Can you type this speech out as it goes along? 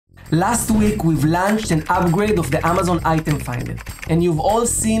Last week, we've launched an upgrade of the Amazon Item Finder, and you've all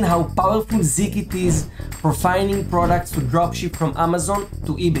seen how powerful Zik it is for finding products to dropship from Amazon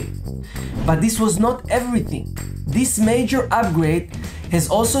to eBay. But this was not everything. This major upgrade has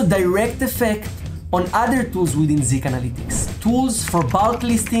also direct effect on other tools within Zik Analytics. Tools for bulk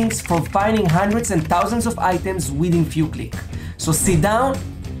listings, for finding hundreds and thousands of items within few clicks. So sit down,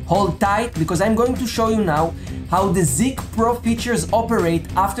 hold tight, because I'm going to show you now how the Zik Pro Features operate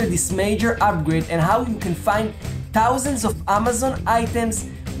after this major upgrade and how you can find thousands of Amazon items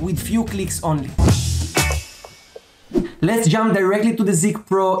with few clicks only. Let's jump directly to the Zik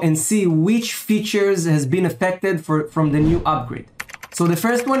Pro and see which features has been affected from the new upgrade. So the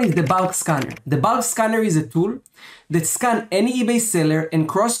first one is the bulk scanner. The bulk scanner is a tool that scans any eBay seller and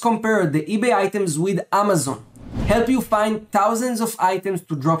cross-compare the eBay items with Amazon. Help you find thousands of items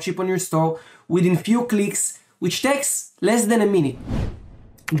to dropship on your store within few clicks, which takes less than a minute.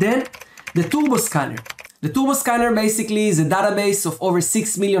 Then, the Turbo Scanner. The Turbo Scanner basically is a database of over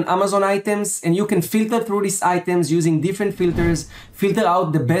 6 million Amazon items, and you can filter through these items using different filters, filter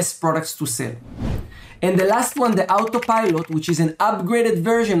out the best products to sell. And the last one, the Autopilot, which is an upgraded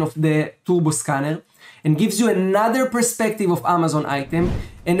version of the Turbo Scanner, and gives you another perspective of Amazon item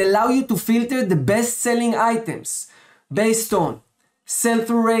and allow you to filter the best-selling items based on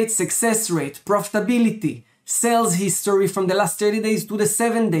sell-through rate, success rate, profitability, sales history from the last 30 days to the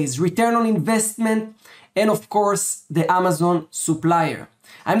 7 days, return on investment, and of course, the Amazon supplier.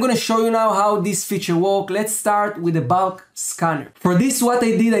 I'm going to show you now how this feature works. Let's start with the bulk scanner. For this, what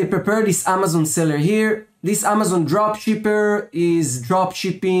I did, I prepared this Amazon seller here. This Amazon dropshipper is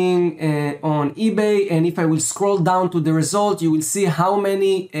dropshipping on eBay, and if I will scroll down to the result, you will see how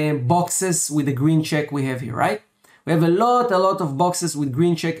many boxes with the green check we have here, right? We have a lot of boxes with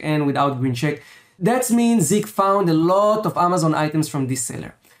green check and without green check. That means Zik found a lot of Amazon items from this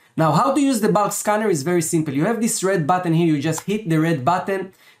seller. Now, how to use the bulk scanner is very simple. You have this red button here, you just hit the red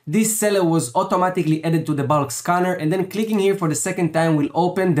button. This seller was automatically added to the bulk scanner, and then clicking here for the second time will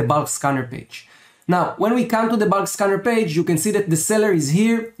open the bulk scanner page. Now, when we come to the bulk scanner page, you can see that the seller is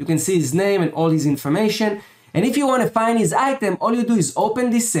here. You can see his name and all his information. And if you want to find his item, all you do is open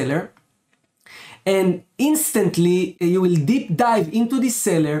this seller, and instantly you will deep dive into this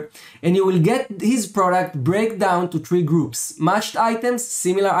seller and you will get his product breakdown to 3 groups: matched items,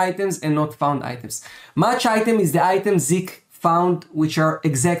 similar items, and not found items. Match item is the item Zik found which are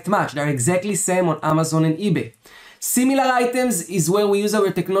exact match. They're exactly same on Amazon and eBay. Similar items is where we use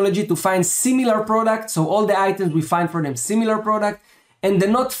our technology to find similar products. So all the items we find for them similar product. And the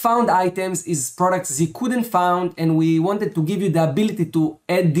not found items is products Zik couldn't found, and we wanted to give you the ability to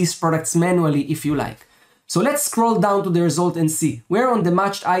add these products manually if you like. So let's scroll down to the result and see. Where on the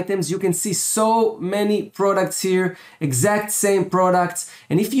matched items, you can see so many products here, exact same products.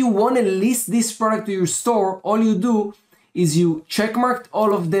 And if you want to list this product to your store, all you do is you checkmark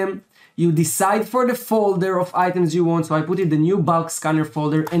all of them. You decide for the folder of items you want. So I put in the new bulk scanner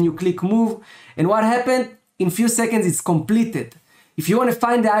folder and you click move. And what happened? In a few seconds, it's completed. If you want to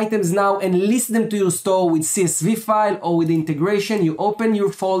find the items now and list them to your store with CSV file or with integration, you open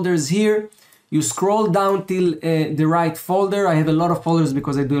your folders here, you scroll down till the right folder. I have a lot of folders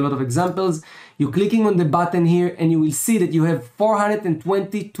because I do a lot of examples. You're clicking on the button here and you will see that you have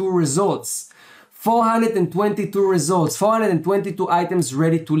 422 results. 422 results, 422 items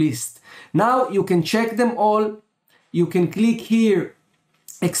ready to list. Now you can check them all. You can click here,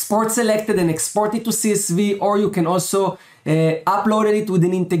 export selected, and export it to CSV, or you can also upload it with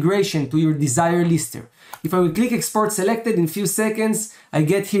an integration to your desired lister. If I will click export selected, in few seconds, I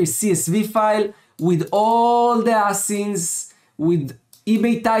get here CSV file with all the ASINs, with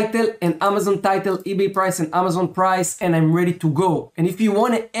eBay title and Amazon title, eBay price and Amazon price, and I'm ready to go. And if you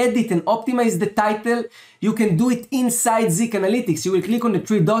want to edit and optimize the title, you can do it inside Zik Analytics. You will click on the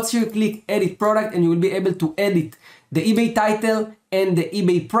 3 dots here, click edit product, and you will be able to edit the eBay title and the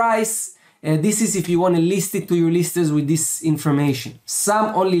eBay price. This is if you want to list it to your listers with this information.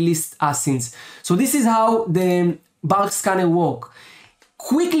 Some only list ASINs. So this is how the bulk scanner works.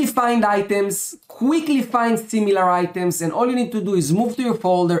 Quickly find items, quickly find similar items, and all you need to do is move to your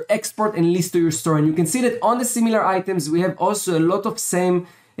folder, export, and list to your store. And you can see that on the similar items, we have also a lot of same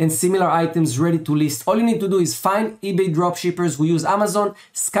and similar items ready to list. All you need to do is find eBay dropshippers who use Amazon,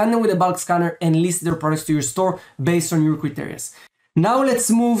 scan them with a bulk scanner, and list their products to your store based on your criteria. Now let's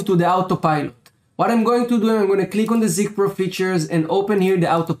move to the Autopilot. What I'm going to do, I'm going to click on the Zik Pro Features and open here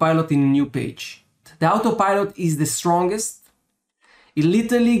the Autopilot in a new page. The Autopilot is the strongest. It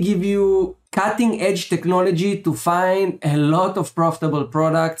literally gives you cutting edge technology to find a lot of profitable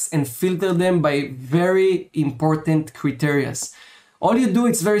products and filter them by very important criteria. All you do,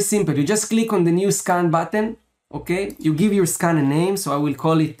 it's very simple. You just click on the new scan button, okay? You give your scan a name, so I will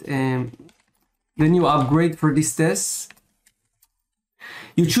call it the new upgrade for this test.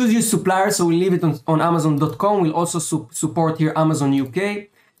 You choose your supplier, so we'll leave it on Amazon.com. We'll also support here Amazon UK.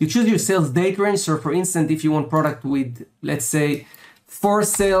 You choose your sales date range, so for instance, if you want product with, let's say, 4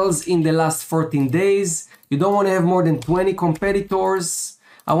 sales in the last 14 days, you don't want to have more than 20 competitors.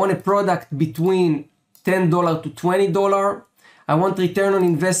 I want a product between $10 to $20. I want return on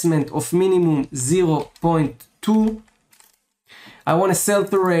investment of minimum 0.2. I want a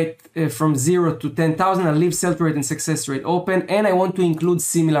sell-through rate from 0 to 10,000. I'll leave sell-through rate and success rate open, and I want to include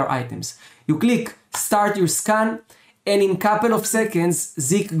similar items. You click start your scan, and in a couple of seconds,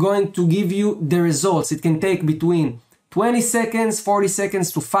 Zik going to give you the results. It can take between 20 seconds, 40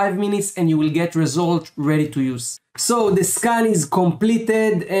 seconds to 5 minutes, and you will get result ready to use. So the scan is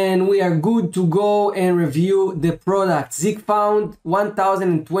completed and we are good to go and review the product. Zik found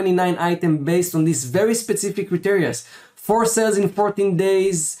 1,029 items based on these very specific criteria. 4 sales in 14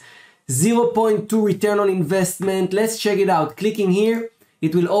 days, 0.2 return on investment. Let's check it out. Clicking here,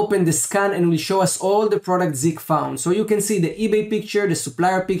 it will open the scan and will show us all the products Zik found. So you can see the eBay picture, the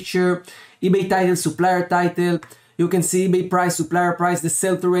supplier picture, eBay title, supplier title. You can see eBay price, supplier price, the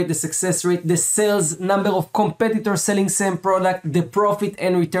sell-through rate, the success rate, the sales, number of competitors selling same product, the profit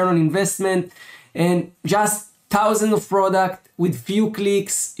and return on investment, and just thousands of products with few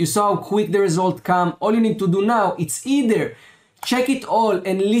clicks. You saw how quick the result come. All you need to do now, it's either check it all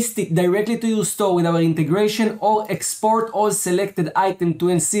and list it directly to your store with our integration, or export all selected item to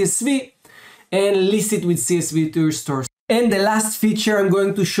CSV and list it with CSV to your store. And the last feature I'm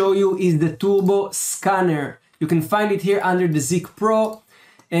going to show you is the Turbo Scanner. You can find it here under the Zik Pro,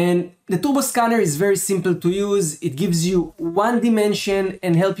 and the Turbo Scanner is very simple to use. It gives you one dimension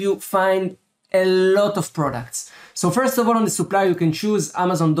and help you find a lot of products. So first of all, on the supplier, you can choose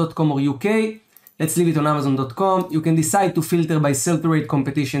Amazon.com or UK. Let's leave it on Amazon.com. You can decide to filter by sell-through rate,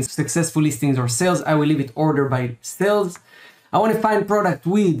 competitions, successful listings, or sales. I will leave it order by sales. I want to find product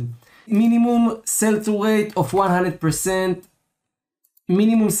with minimum sell-through rate of 100%,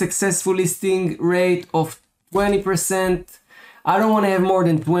 minimum successful listing rate of 20%. I don't want to have more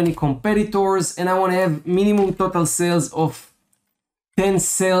than 20 competitors, and I want to have minimum total sales of 10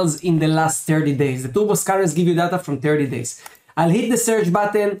 sales in the last 30 days. The Turbo Scanners give you data from 30 days. I'll hit the search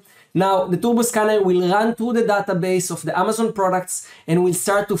button. Now the Turbo Scanner will run through the database of the Amazon products and will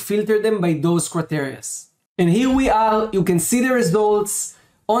start to filter them by those criteria. And here we are. You can see the results.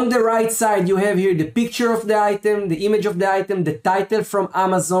 On the right side, you have here the picture of the item, the image of the item, the title from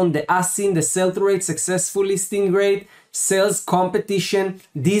Amazon, the ASIN, the sell-through rate, successful listing rate, sales, competition.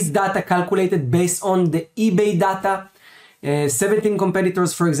 This data calculated based on the eBay data. 17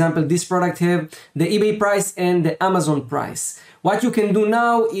 competitors, for example, this product have the eBay price and the Amazon price. What you can do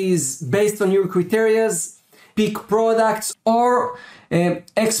now is, based on your criteria, pick products or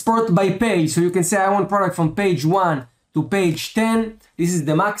export by page. So you can say, I want product from page 1 to page 10. This is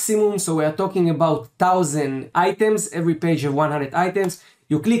the maximum, so we are talking about 1,000 items. Every page have 100 items.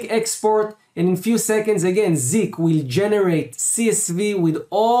 You click export, and in few seconds, again, Zik will generate CSV with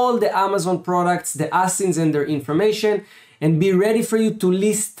all the Amazon products, the ASINs and their information, and be ready for you to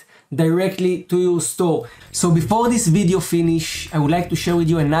list directly to your store. So before this video finish, I would like to share with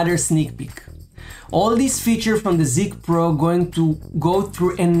you another sneak peek. All these features from the Zik Pro going to go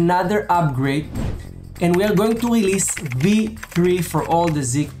through another upgrade, and we are going to release V3 for all the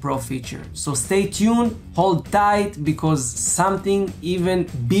Zik Pro features. So stay tuned, hold tight, because something even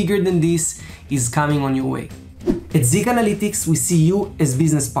bigger than this is coming on your way. At Zik Analytics, we see you as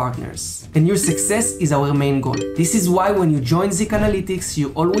business partners, and your success is our main goal. This is why when you join Zik Analytics,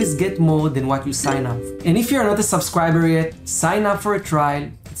 you always get more than what you sign up for. And if you're not a subscriber yet, sign up for a trial.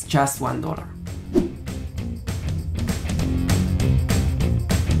 It's just $1.